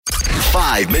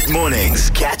5 mid-mornings.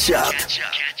 Catch up.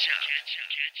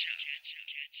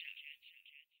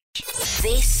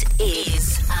 This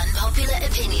is Unpopular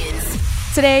Opinions.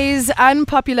 Today's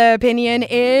unpopular opinion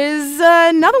is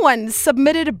another one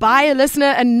submitted by a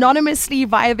listener anonymously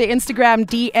via the Instagram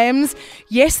DMs.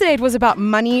 Yesterday it was about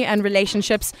money and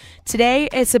relationships. Today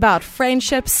it's about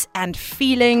friendships and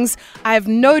feelings. I have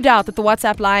no doubt that the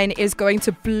WhatsApp line is going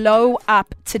to blow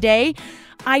up today.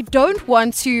 I'm going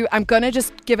to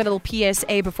just give a little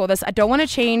PSA before this. I don't want to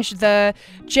change the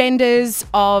genders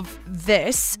of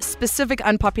this specific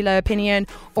unpopular opinion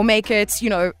or make it,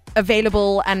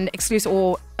 available and exclusive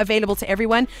or available to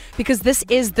everyone, because this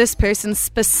is this person's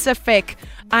specific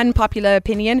unpopular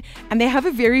opinion and they have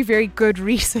a very, very good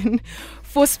reason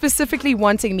for specifically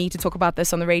wanting me to talk about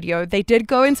this on the radio. They did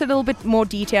go into a little bit more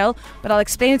detail, but I'll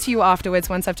explain it to you afterwards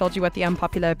once I've told you what the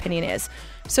unpopular opinion is.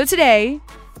 So today,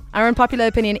 our unpopular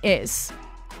opinion is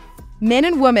men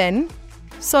and women,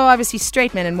 so obviously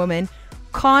straight men and women,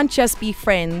 can't just be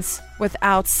friends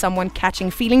without someone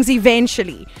catching feelings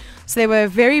eventually. So they were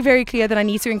very, very clear that I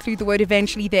need to include the word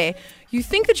eventually there. You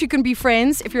think that you can be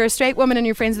friends if you're a straight woman and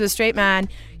you're friends with a straight man.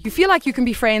 You feel like you can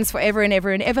be friends forever and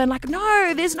ever and ever. And like,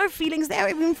 no, there's no feelings there.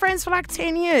 We've been friends for like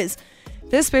 10 years.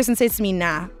 This person says to me,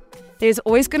 nah, there's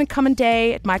always going to come a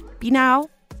day. It might be now,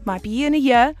 might be in a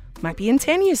year, might be in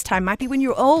 10 years' time, might be when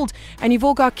you're old and you've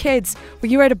all got kids,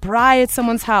 when you're at a braai at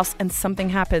someone's house and something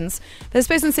happens. This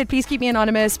person said, please keep me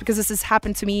anonymous because this has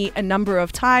happened to me a number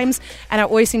of times and I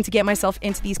always seem to get myself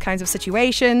into these kinds of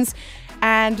situations.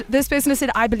 And this person has said,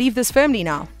 I believe this firmly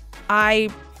now. I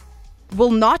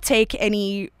will not take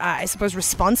any,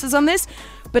 responses on this,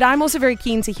 but I'm also very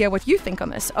keen to hear what you think on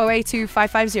this.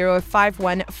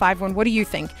 082-550-5151. What do you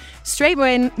think? Straight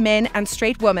men and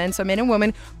straight women, so men and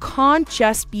women, can't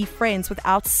just be friends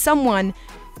without someone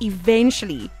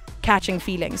eventually catching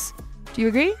feelings. Do you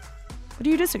agree? Or do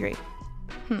you disagree?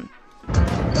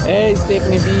 Hey,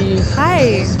 Stephanie B.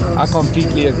 Hi. I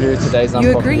completely agree with today's You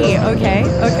unpopular. agree? Okay.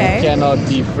 You cannot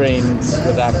be friends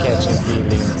without catching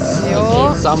feelings. Yo.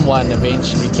 Unless someone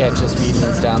eventually catches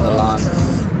feelings down the line.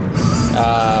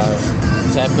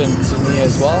 It's happened to me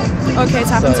as well. Okay, it's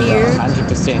happened to you.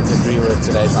 100% agree with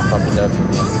today's unpopular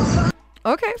opinion.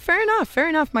 Okay, fair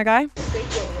enough, my guy.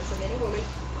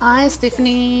 Hi,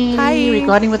 Stephanie. Hi.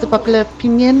 Regarding with the popular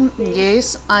opinion,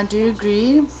 yes, I do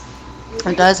agree.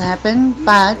 It does happen,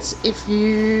 but if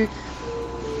you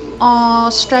are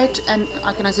straight and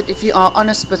if you are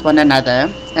honest with one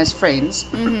another as friends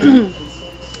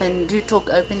and do talk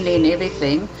openly and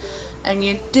everything, and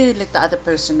you do let the other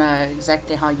person know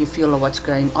exactly how you feel or what's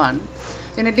going on,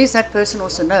 then at least that person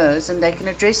also knows and they can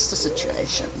address the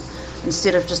situation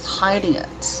instead of just hiding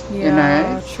it.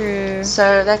 True.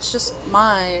 So that's just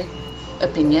my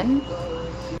opinion.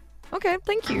 Okay,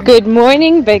 thank you. Good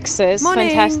morning, Big Sis. Morning.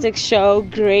 Fantastic show,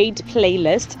 great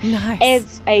playlist. Nice.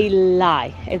 It's a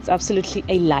lie. It's absolutely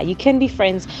a lie. You can be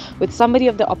friends with somebody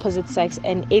of the opposite sex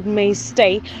and it may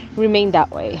remain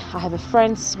that way. I have a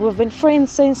friend, we've been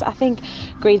friends since I think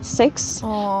grade 6.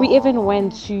 Aww. We even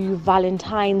went to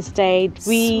Valentine's Day.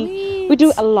 We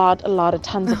do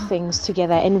tons of things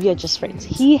together and we are just friends.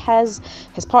 He has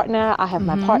his partner, I have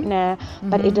my partner,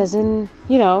 but it doesn't,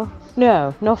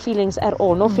 no feelings at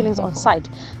all, no feelings on sight.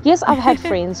 Yes, I've had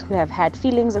friends who have had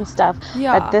feelings and stuff,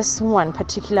 but this one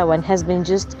particular one has been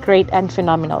just great and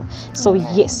phenomenal. So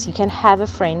yes, you can have a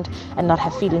friend and not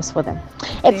have feelings for them.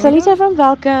 It's Salita from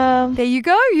Welcome. There you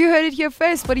go. You heard it here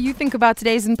first. What do you think about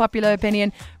today's unpopular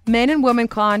opinion? Men and women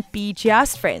can't be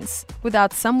just friends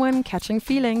without someone catching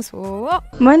feelings. Whoa.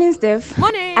 Morning, Steph.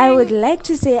 Morning. I would like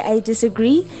to say I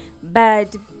disagree,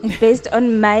 but based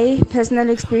on my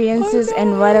personal experiences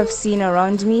and what I've seen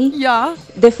around me,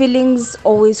 the feelings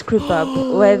always creep up,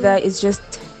 whether it's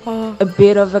just a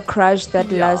bit of a crush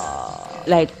that lasts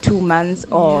like 2 months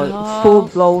or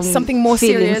full-blown something more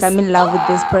feelings. serious. I'm in love with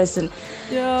this person.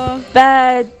 Yeah.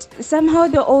 But somehow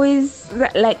they always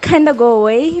kind of go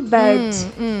away, but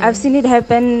I've seen it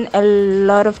happen a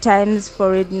lot of times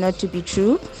for it not to be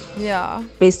true. Yeah.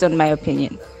 Based on my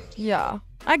opinion. Yeah.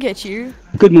 I get you.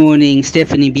 Good morning,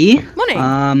 Stephanie B.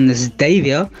 Morning. This is Dave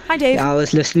here. Hi, Dave. I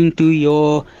was listening to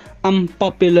your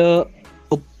unpopular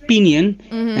opinion,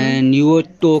 and you were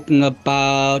talking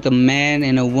about a man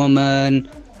and a woman,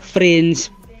 friends,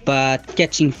 but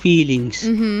catching feelings.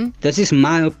 This is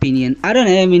my opinion. I don't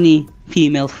have any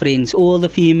female friends. All the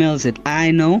females that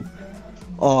I know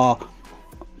are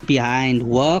behind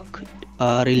work,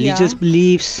 religious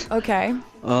beliefs. Okay.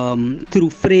 Through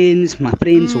friends, my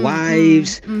friends'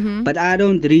 wives, but I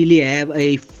don't really have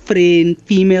a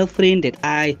female friend that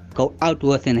I go out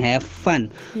with and have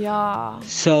fun. Yeah.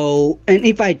 So, and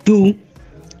if I do,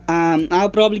 I'll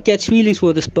probably catch feelings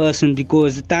for this person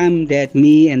because the time that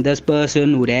me and this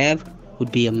person would have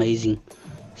would be amazing.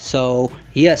 So,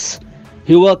 yes,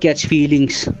 you will catch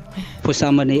feelings for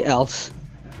somebody else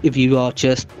if you are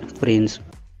just friends.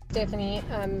 Stephanie,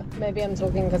 maybe I'm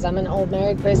talking because I'm an old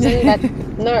married person, but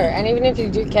no, and even if you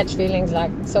do catch feelings,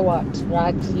 like, so what,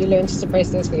 right? You learn to suppress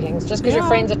those feelings. Just because your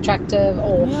friend's attractive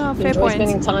or you enjoy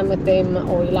spending time with them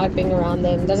or you like being around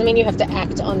them doesn't mean you have to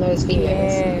act on those feelings.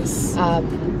 Yes.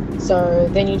 So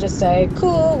then you just say,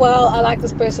 cool, well, I like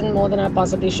this person more than I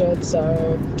possibly should,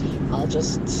 so I'll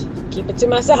just keep it to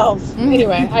myself.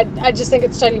 Anyway, I just think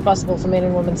it's totally possible for men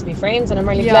and women to be friends, and I'm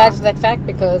really glad for that fact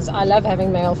because I love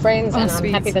having male friends, and I'm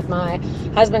happy that my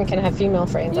husband can have female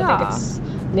friends. I think it's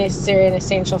necessary and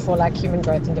essential for like human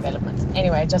growth and development.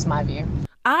 Anyway, just my view.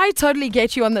 I totally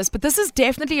get you on this, but this is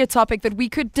definitely a topic that we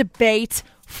could debate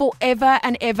forever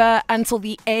and ever until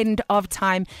the end of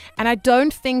time. And I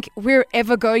don't think we're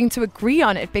ever going to agree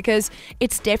on it because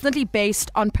it's definitely based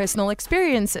on personal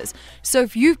experiences. So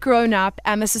if you've grown up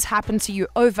and this has happened to you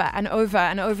over and over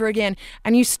and over again,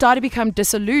 and you start to become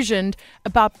disillusioned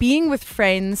about being with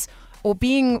friends or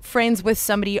being friends with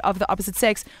somebody of the opposite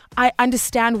sex, I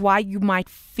understand why you might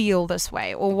feel this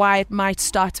way or why it might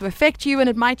start to affect you, and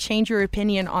it might change your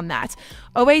opinion on that.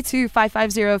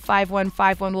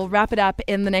 082-550-5151. We'll wrap it up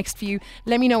in the next few.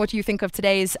 Let me know what you think of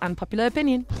today's unpopular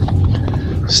opinion.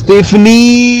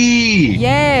 Stephanie!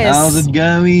 Yes. How's it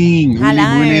going?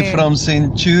 Hello. Uli from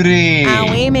Century.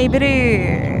 Awe, my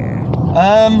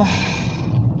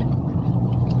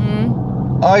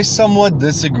I somewhat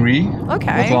disagree with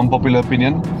the unpopular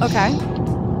opinion. Okay.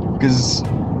 Because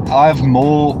I have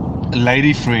more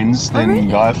lady friends than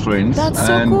guy friends. That's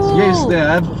so and cool. yes, there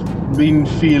have been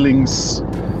feelings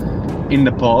in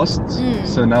the past.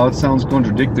 So now it sounds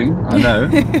contradicting, I know.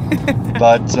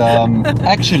 But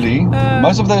actually,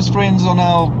 most of those friends are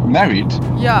now married.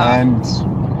 Yeah. And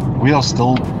we are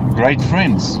still great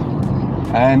friends.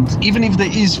 And even if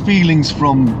there is feelings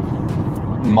from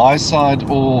my side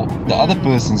or the other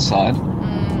person's side,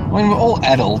 when we're all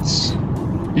adults,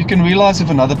 you can realize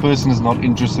if another person is not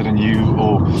interested in you,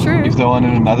 or if they're in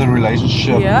another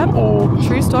relationship, or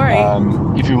true story.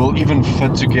 If you will even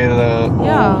fit together,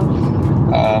 or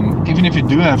even if you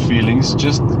do have feelings,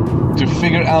 just to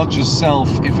figure out yourself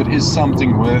if it is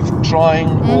something worth trying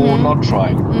or not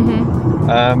trying.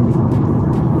 I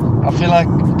feel like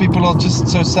people are just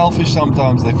so selfish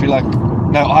sometimes. They feel like,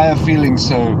 no, I have feelings,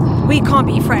 so we can't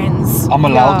be friends. I'm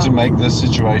allowed to make this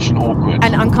situation awkward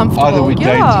and uncomfortable. Either we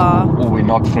date or we're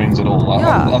not friends at all.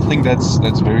 I think that's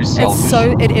very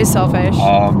selfish. It is selfish.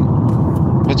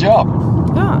 But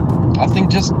I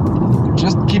think just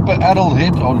keep an adult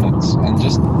head on it and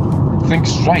just think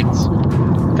straight.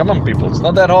 Come on, people, it's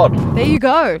not that hard. There you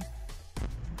go.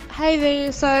 Hey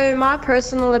there. So my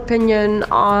personal opinion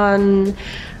on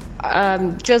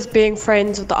just being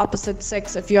friends with the opposite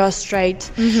sex if you're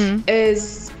straight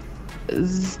is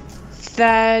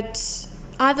that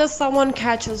either someone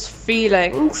catches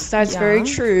feelings, that's very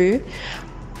true,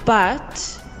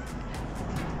 but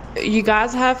you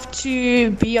guys have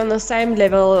to be on the same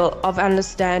level of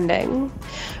understanding,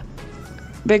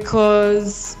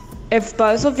 because if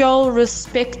both of y'all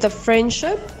respect the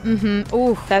friendship,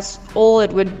 that's all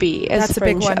it would be. That's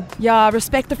friendship. A big one. Yeah,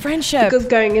 respect the friendship. Because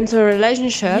going into a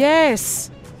relationship,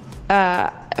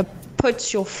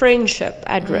 puts your friendship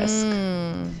at risk.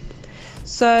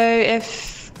 So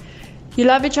if you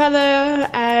love each other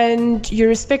and you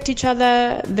respect each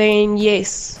other, then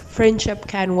yes, friendship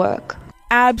can work.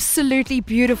 Absolutely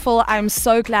beautiful. I'm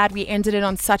so glad we ended it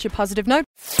on such a positive note.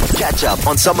 Catch up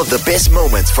on some of the best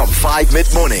moments from 5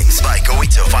 mid-mornings by going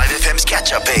to 5FM's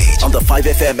catch-up page on the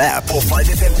 5FM app or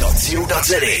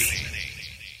 5FM.co.za.